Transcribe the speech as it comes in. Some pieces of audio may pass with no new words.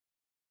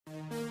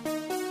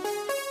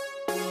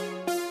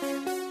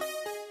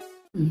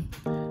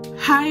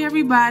Hi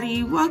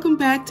everybody, welcome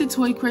back to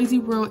Toy Crazy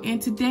World,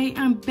 and today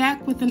I'm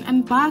back with an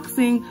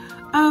unboxing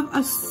of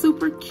a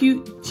super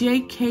cute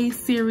JK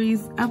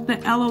series of the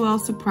LOL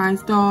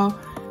Surprise Doll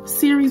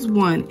Series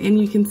 1. And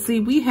you can see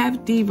we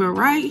have Diva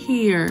right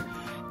here.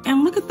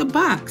 And look at the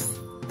box.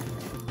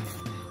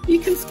 You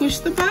can squish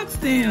the box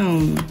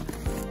down.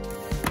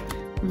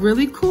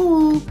 Really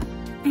cool.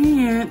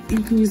 And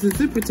you can use the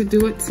zipper to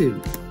do it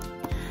too.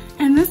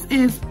 And this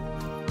is,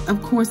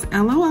 of course,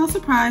 LOL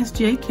Surprise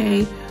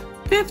JK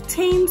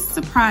 15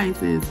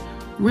 surprises,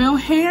 real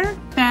hair,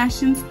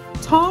 fashions,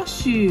 tall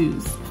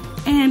shoes,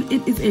 and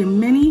it is a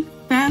mini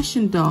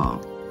fashion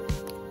doll.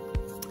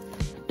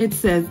 It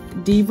says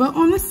Diva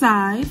on the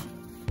side,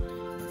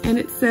 and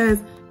it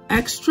says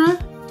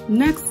extra,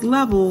 next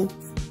level,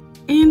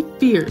 and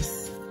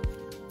fierce.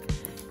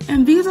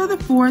 And these are the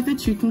 4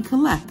 that you can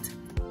collect: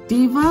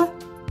 Diva,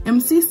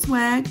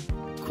 m.c.swag,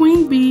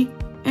 Queen Bee,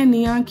 and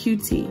Neon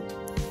QT.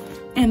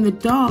 And the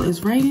doll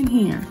is right in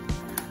here.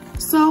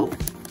 So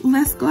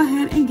let's go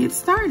ahead and get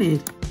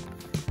started.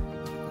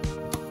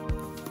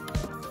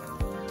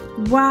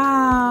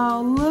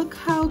 Wow, look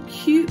how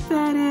cute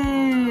that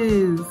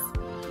is.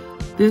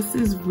 This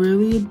is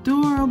really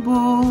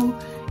adorable.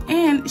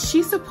 And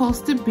she's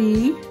supposed to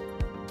be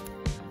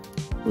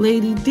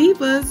Lady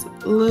Diva's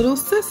little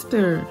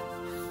sister.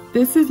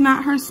 This is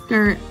not her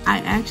skirt. I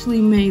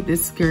actually made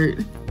this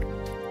skirt.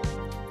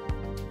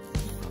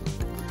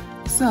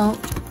 So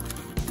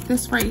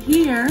this right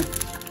here,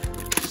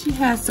 she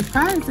has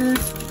surprises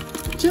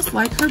just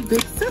like her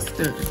big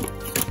sister.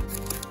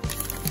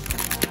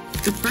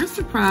 The first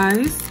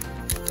surprise,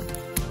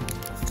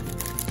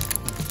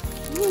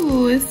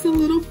 ooh, it's a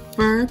little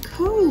fur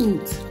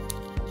coat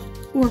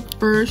or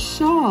fur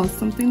shawl,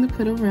 something to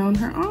put around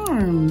her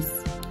arms.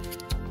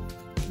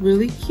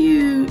 Really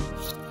cute.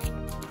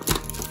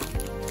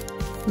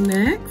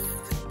 Next,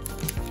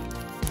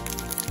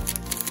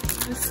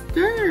 the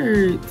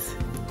skirt.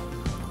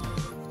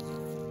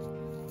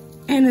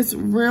 And it's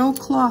real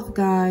cloth,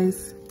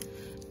 guys.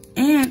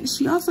 And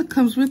she also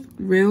comes with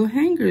real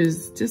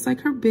hangers, just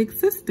like her big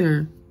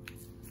sister.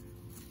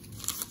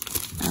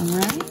 All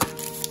right.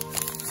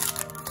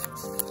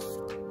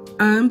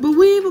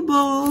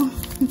 Unbelievable.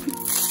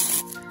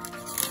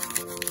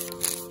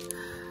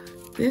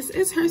 This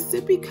is her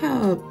sippy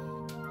cup.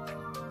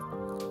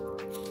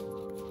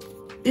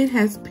 It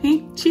has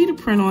pink cheetah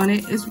print on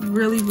it. It's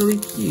really, really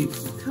cute.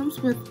 It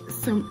comes with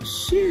some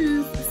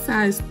shoes,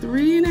 size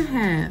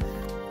 3.5.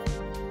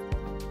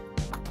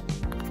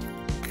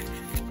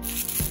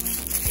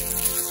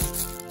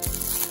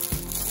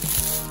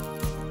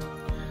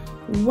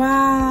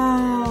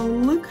 Wow,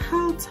 look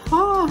how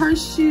tall her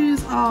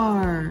shoes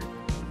are.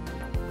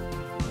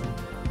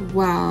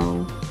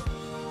 Wow,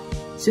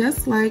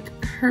 just like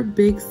her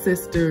big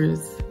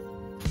sisters.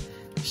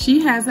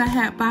 She has a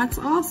hat box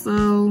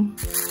also.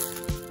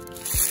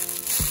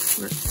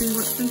 Let's see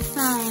what's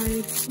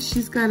inside.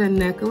 She's got a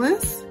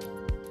necklace.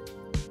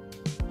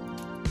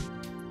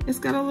 It's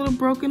got a little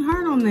broken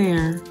heart on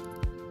there.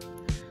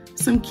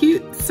 Some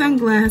cute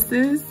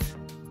sunglasses.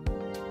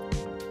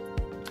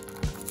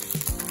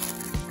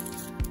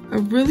 A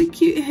really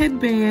cute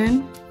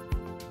headband,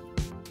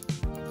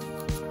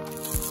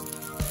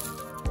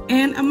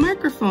 and a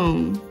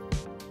microphone.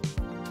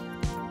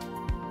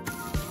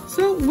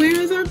 So where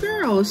is our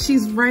girl?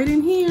 She's right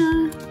in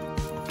here.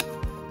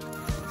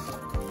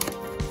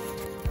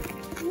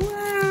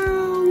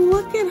 Wow,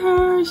 look at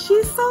her.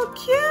 She's so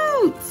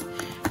cute.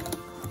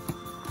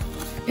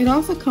 It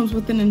also comes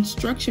with an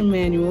instruction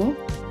manual.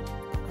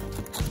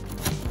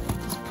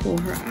 Let's pull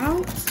her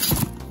out.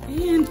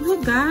 And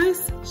look,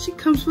 guys. She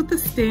comes with a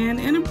stand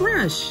and a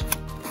brush.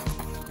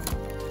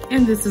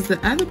 And this is the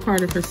other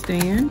part of her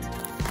stand.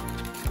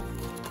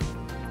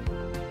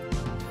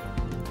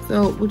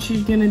 So what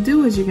you're gonna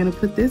do is you're gonna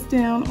put this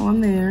down on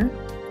there.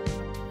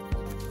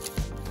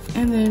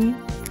 And then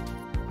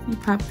you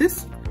pop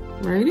this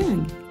right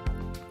in.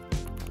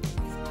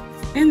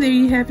 And there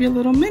you have your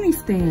little mini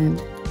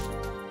stand.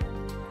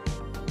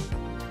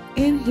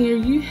 And here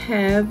you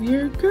have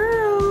your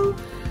girl.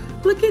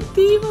 Look at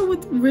Diva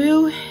with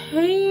real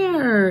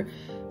hair.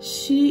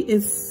 She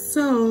is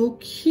so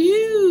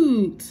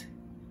cute.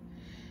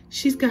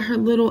 She's got her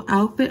little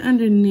outfit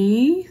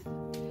underneath,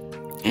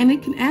 and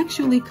it can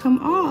actually come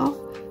off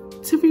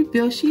to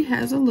reveal she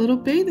has a little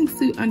bathing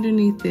suit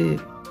underneath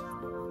it.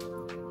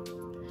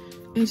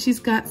 And she's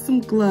got some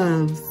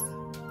gloves.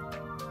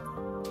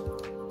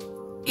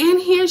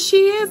 And here she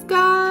is,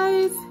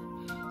 guys.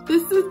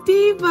 This is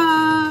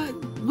Diva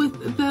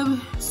with the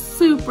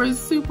super,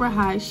 super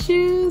high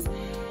shoes.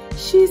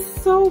 She's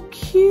so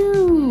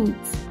cute.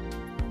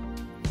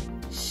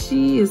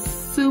 She is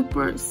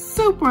super,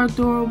 super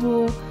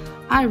adorable.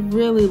 I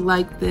really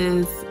like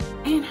this.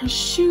 And her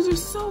shoes are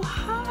so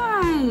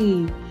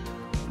high.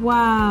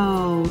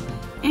 Wow.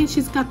 And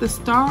she's got the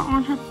star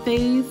on her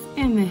face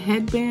and the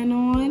headband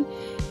on.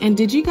 And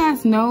did you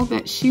guys know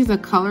that she's a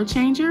color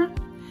changer?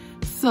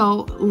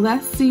 So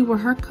let's see where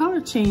her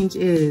color change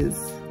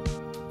is.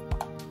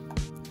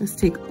 Let's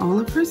take all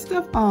of her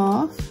stuff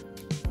off.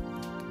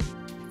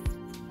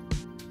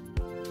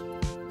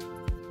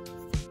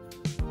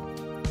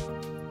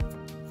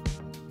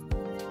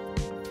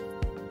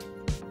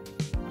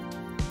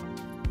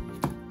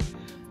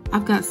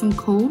 I've got some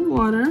cold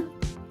water.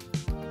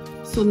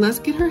 So let's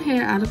get her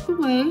hair out of the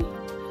way.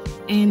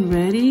 And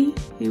ready,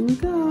 here we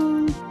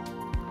go.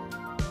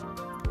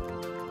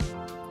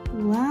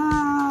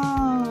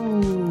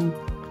 Wow.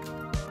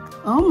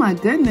 Oh my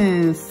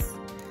goodness.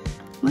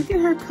 Look at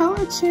her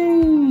color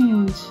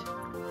change.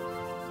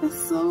 That's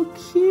so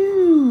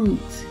cute.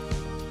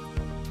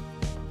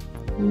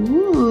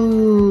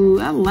 Ooh,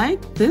 I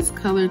like this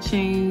color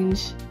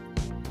change.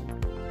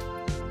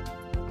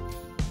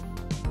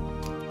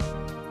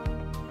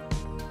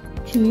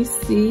 Can you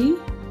see?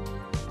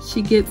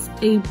 She gets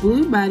a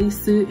blue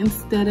bodysuit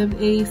instead of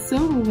a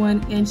silver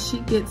one, and she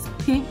gets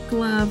pink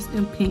gloves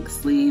and pink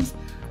sleeves.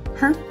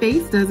 Her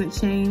face doesn't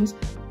change,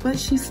 but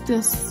she's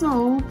still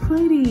so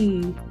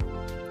pretty.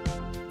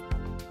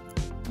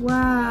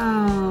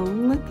 Wow,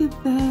 look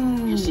at that.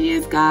 Here she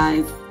is,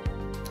 guys.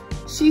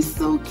 She's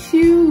so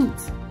cute.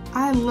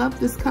 I love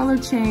this color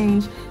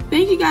change.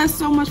 Thank you guys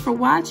so much for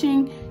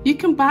watching. You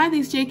can buy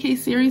these JK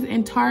series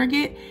in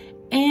Target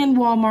and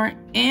Walmart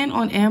and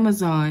on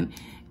Amazon.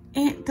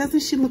 And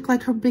doesn't she look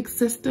like her big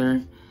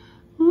sister?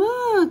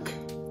 Look,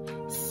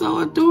 so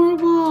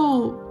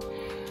adorable.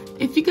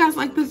 If you guys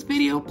like this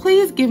video,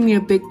 please give me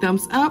a big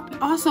thumbs up.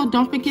 Also,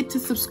 don't forget to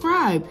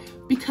subscribe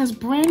because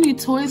brand new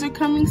toys are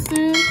coming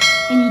soon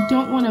and you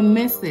don't want to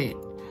miss it.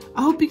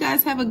 I hope you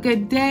guys have a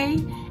good day.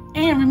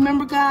 And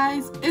remember,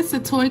 guys, it's a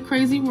toy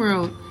crazy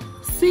world.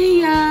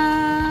 See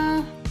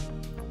ya.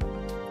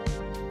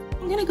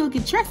 I'm gonna go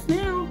get dressed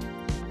now.